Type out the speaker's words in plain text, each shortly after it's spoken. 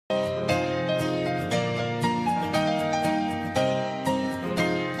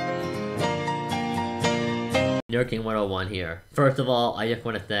Nerd King 101 here. First of all, I just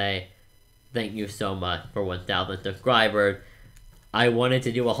want to say thank you so much for 1,000 subscribers. I wanted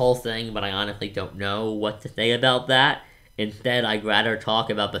to do a whole thing, but I honestly don't know what to say about that. Instead, I'd rather talk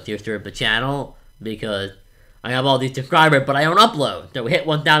about the future of the channel, because I have all these subscribers, but I don't upload. So we hit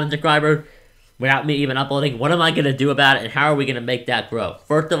 1,000 subscribers without me even uploading. What am I going to do about it, and how are we going to make that grow?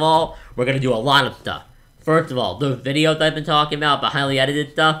 First of all, we're going to do a lot of stuff. First of all, those videos I've been talking about, the highly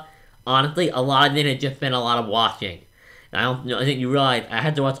edited stuff, honestly, a lot of it had just been a lot of watching. And I think you realize I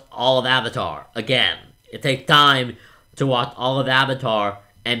had to watch all of Avatar again. It takes time to watch all of Avatar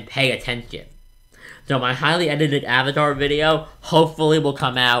and pay attention. So my highly edited Avatar video hopefully will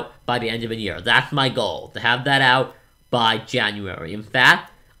come out by the end of the year. That's my goal, to have that out by January. In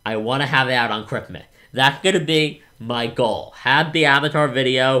fact, I want to have it out on Christmas. That's going to be my goal. Have the Avatar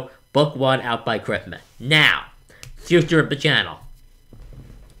video, book 1, out by Christmas. Now, future of the channel.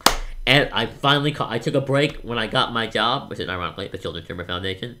 And I finally I took a break when I got my job, which is ironically the Children's Tumor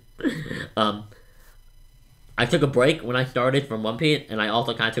Foundation. I took a break when I started from One Piece, and I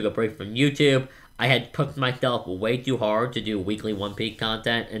also kind of took a break from YouTube. I had pushed myself way too hard to do weekly One Piece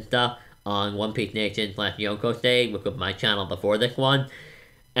content and stuff on One Piece Nation / Yonko Stage, which was my channel before this one.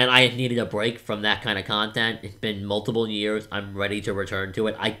 And I needed a break from that kind of content. It's been multiple years. I'm ready to return to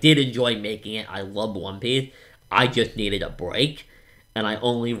it. I did enjoy making it. I love One Piece. I just needed a break. And I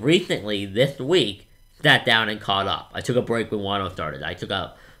only recently, this week, sat down and caught up. I took a break when Wano started. I took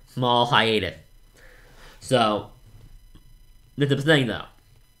a small hiatus. So, this is the thing, though.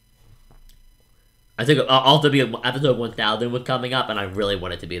 I think also episode 1000 was coming up, and I really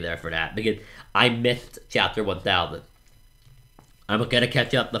wanted to be there for that, because I missed chapter 1000. I'm going to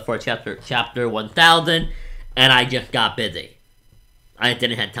catch up before chapter 1000, and I just got busy. I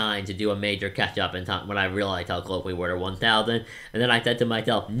didn't have time to do a major catch-up in time when I realized how close we were to 1,000. And then I said to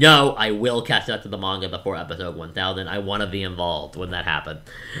myself, no, I will catch up to the manga before episode 1,000. I want to be involved when that happens.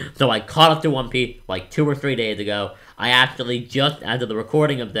 So I caught up to One Piece like 2 or 3 days ago. I actually just, as of the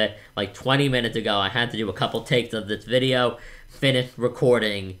recording of that, like 20 minutes ago, I had to do a couple takes of this video, finished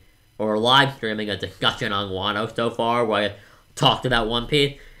recording or live streaming a discussion on Wano so far, where I talked about One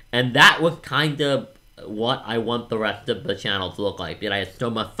Piece. And that was kind of what I want the rest of the channel to look like, and I had so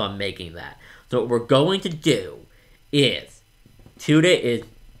much fun making that. So what we're going to do is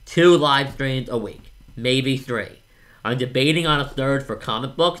 2 live streams a week, maybe 3. I'm debating on a 3rd for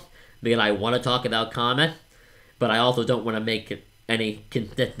comic books, because I want to talk about comics, but I also don't want to make any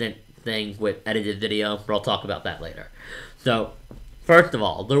consistent thing with edited video, but I'll talk about that later. So, first of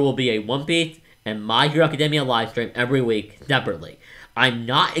all, there will be a One Piece and My Hero Academia live stream every week, separately. I'm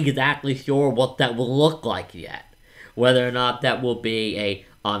not exactly sure what that will look like yet. Whether or not that will be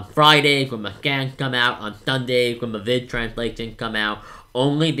on Fridays when my scans come out, on Sundays when my vid translations come out,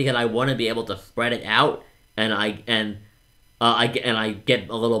 only because I want to be able to spread it out, and I get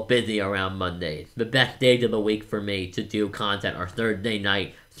a little busy around Mondays. The best days of the week for me to do content are Thursday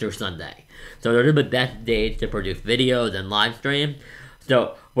night through Sunday. So those are the best days to produce videos and live streams.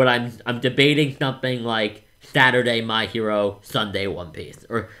 So what I'm debating something like Saturday My Hero, Sunday One Piece,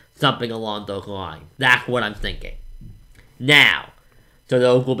 or something along those lines. That's what I'm thinking. Now, so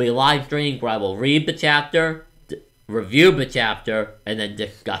those will be live streams where I will read the chapter, review the chapter, and then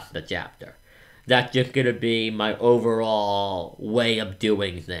discuss the chapter. That's just going to be my overall way of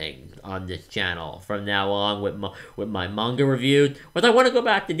doing things on this channel from now on with my manga reviews, which I want to go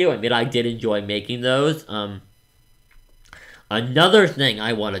back to doing, but I did enjoy making those. Another thing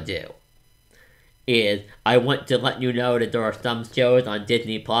I want to do is I want to let you know that there are some shows on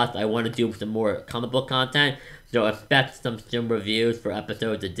Disney Plus. I want to do some more comic book content, so expect some reviews for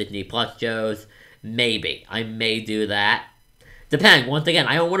episodes of Disney Plus shows. Maybe. I may do that. Depends. Once again,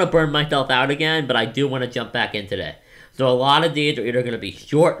 I don't want to burn myself out again, but I do want to jump back into this. So a lot of these are either going to be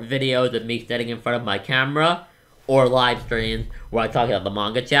short videos of me sitting in front of my camera, or live streams where I talk about the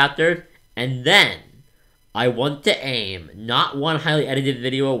manga chapters, and then I want to aim not one highly edited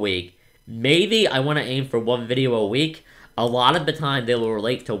video a week. Maybe I want to aim for 1 video a week. A lot of the time they will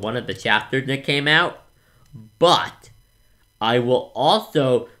relate to one of the chapters that came out. But I will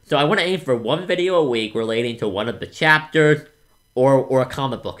also... So I want to aim for 1 video a week relating to one of the chapters or a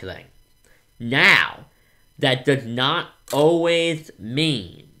comic book thing. Now, that does not always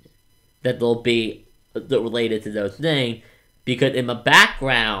mean that they'll be related to those things, because in the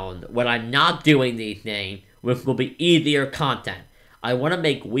background, when I'm not doing these things, which will be easier content, I want to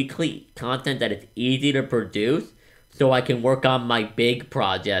make weekly content that is easy to produce, so I can work on my big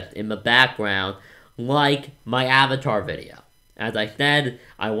project in the background, like my Avatar video. As I said,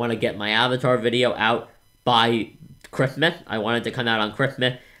 I want to get my Avatar video out by Christmas. I want it to come out on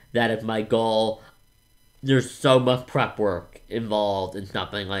Christmas. That is my goal. there's so much prep work involved in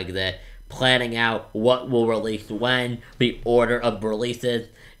something like that. Planning out what will release when, the order of releases.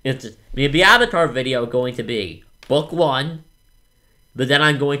 It's just, the Avatar video going to be book 1, but then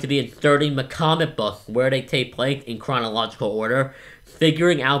I'm going to be inserting the comic books where they take place in chronological order,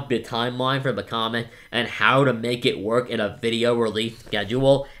 figuring out the timeline for the comic and how to make it work in a video release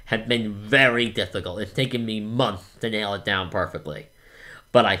schedule has been very difficult. It's taken me months to nail it down perfectly.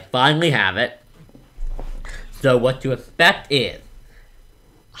 But I finally have it. So what to expect is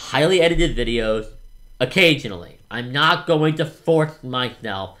highly edited videos occasionally. I'm not going to force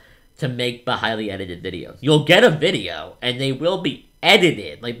myself to make the highly edited videos. You'll get a video and they will be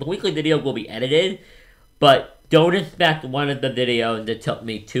edited. Like, the weekly video will be edited, but don't expect one of the videos that took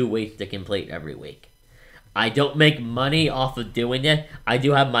me 2 weeks to complete every week. I don't make money off of doing it. I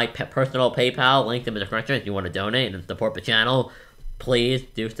do have my personal PayPal linked in the description if you want to donate and support the channel. Please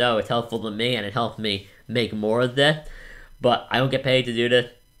do so. It's helpful to me and it helps me make more of this. But I don't get paid to do this.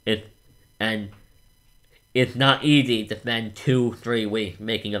 It's not easy to spend 2-3 weeks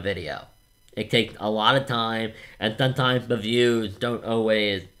making a video. It takes a lot of time, and sometimes the views don't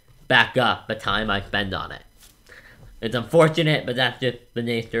always back up the time I spend on it. It's unfortunate, but that's just the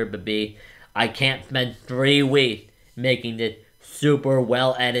nature of the beast. I can't spend 3 weeks making this super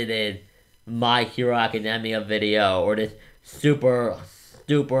well-edited My Hero Academia video, or this super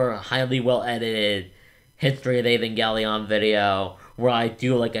highly well-edited History of Evangelion video, where I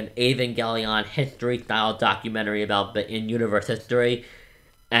do like an Evangelion history-style documentary about the in-universe history,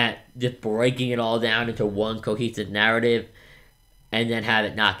 and just breaking it all down into one cohesive narrative, and then have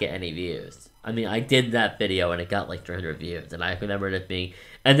it not get any views. I mean, I did that video and it got like 300 views, and I remember it being,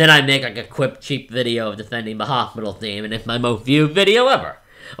 and then I make like a quick, cheap video of defending the hospital theme, and it's my most viewed video ever.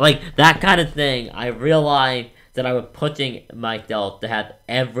 Like, that kind of thing, I realized that I was pushing myself to have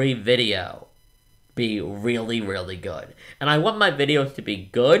every video be really, really good. And I want my videos to be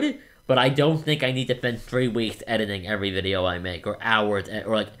good, but I don't think I need to spend 3 weeks editing every video I make, or hours,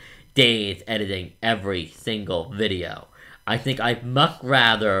 or like days editing every single video. I think I'd much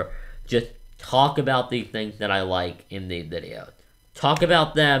rather just talk about these things that I like in these videos. Talk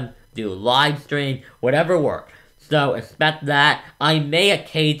about them, do live stream, whatever works. So expect that. I may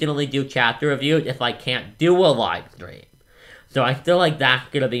occasionally do chapter reviews if I can't do a live stream. So I feel like that's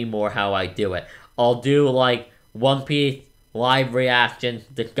gonna be more how I do it. I'll do like One Piece live reaction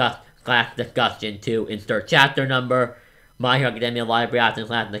class discussion to insert chapter number, My Hero Academia live reaction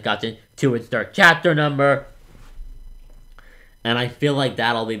class discussion to insert chapter number, and I feel like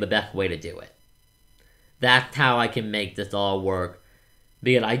that'll be the best way to do it. That's how I can make this all work,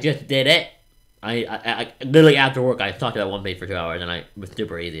 because I just did it. I literally after work I talked about One Piece for 2 hours, and it was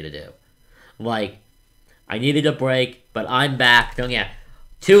super easy to do. Like, I needed a break, but I'm back. So yeah,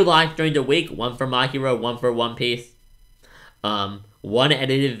 2 live streams a week, 1 for My Hero, 1 for One Piece. 1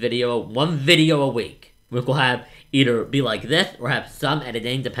 edited video, 1 video a week, which will have either be like this or have some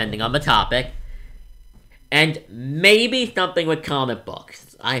editing depending on the topic, and maybe something with comic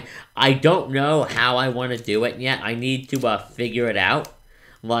books. I don't know how I want to do it yet. I need to figure it out.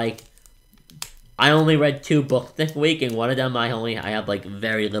 Like, I only read 2 books this week, and one of them I have like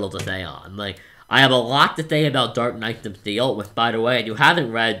very little to say on. Like, I have a lot to say about Dark Knights of Steel, which, by the way, if you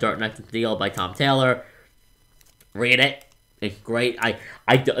haven't read Dark Knights of Steel by Tom Taylor, read it. It's great.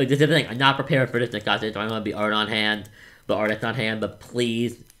 This is the thing. I'm not prepared for this discussion, so I'm going to be art on hand. The artist on hand, but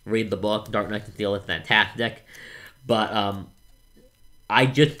please read the book. Dark Knights of Steel is fantastic. But, I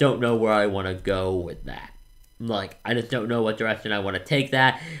just don't know where I want to go with that. Like, I just don't know what direction I want to take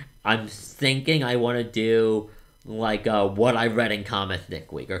that. I'm thinking I want to do, like, what I read in Comics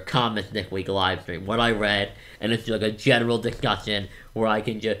This Week, or Comics This Week live stream. What I read, and it's like a general discussion where I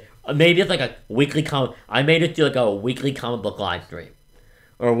can just, maybe it's like a weekly I made it to like a weekly comic book live stream.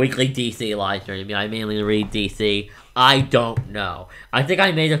 Or a weekly DC live stream. I mean, I mainly read DC. I don't know. I think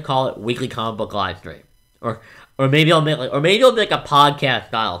I may just call it weekly comic book live stream. Or maybe I'll make like, or maybe it'll be like a podcast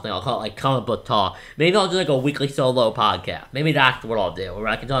style thing. I'll call it like comic book talk. Maybe I'll do like a weekly solo podcast. Maybe that's what I'll do. Where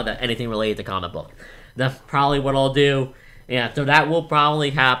I can talk about anything related to comic books. That's probably what I'll do. Yeah, so that will probably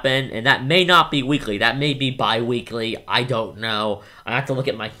happen, and that may not be weekly. That may be bi-weekly. I don't know. I have to look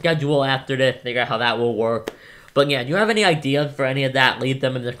at my schedule after this, figure out how that will work. But yeah, do you have any ideas for any of that? Leave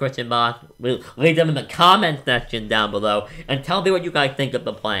them in the description box. Leave them in the comment section down below, and tell me what you guys think of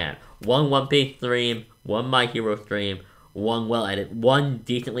the plan. 1 One Piece stream, 1 My Hero stream, 1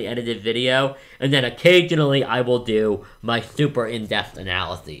 decently edited video, and then occasionally I will do my super in-depth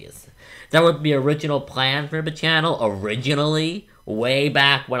analyses. That was the original plan for the channel, originally, way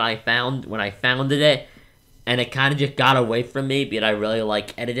back when I founded it, and it kind of just got away from me because I really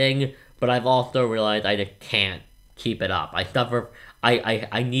like editing, but I've also realized I just can't keep it up.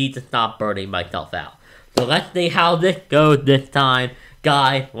 I need to stop burning myself out. So let's see how this goes this time.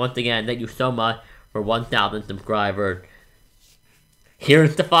 Guys, once again, thank you so much for 1,000 subscribers.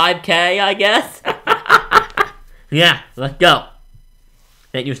 Here's the 5K, I guess. Yeah, let's go.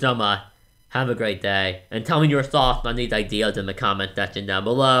 Thank you so much. Have a great day. And tell me your thoughts on these ideas in the comment section down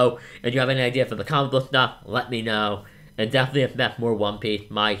below. If you have any ideas for the comic book stuff, let me know. And definitely expect more One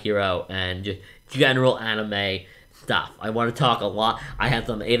Piece, My Hero, and just general anime stuff. I want to talk a lot. I have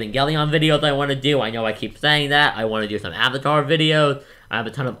some Evangelion videos I want to do. I know I keep saying that. I want to do some Avatar videos. I have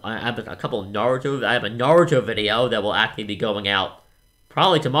a couple of Naruto. I have a Naruto video that will actually be going out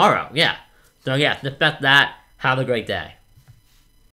probably tomorrow. Yeah. So yeah, expect that. Have a great day.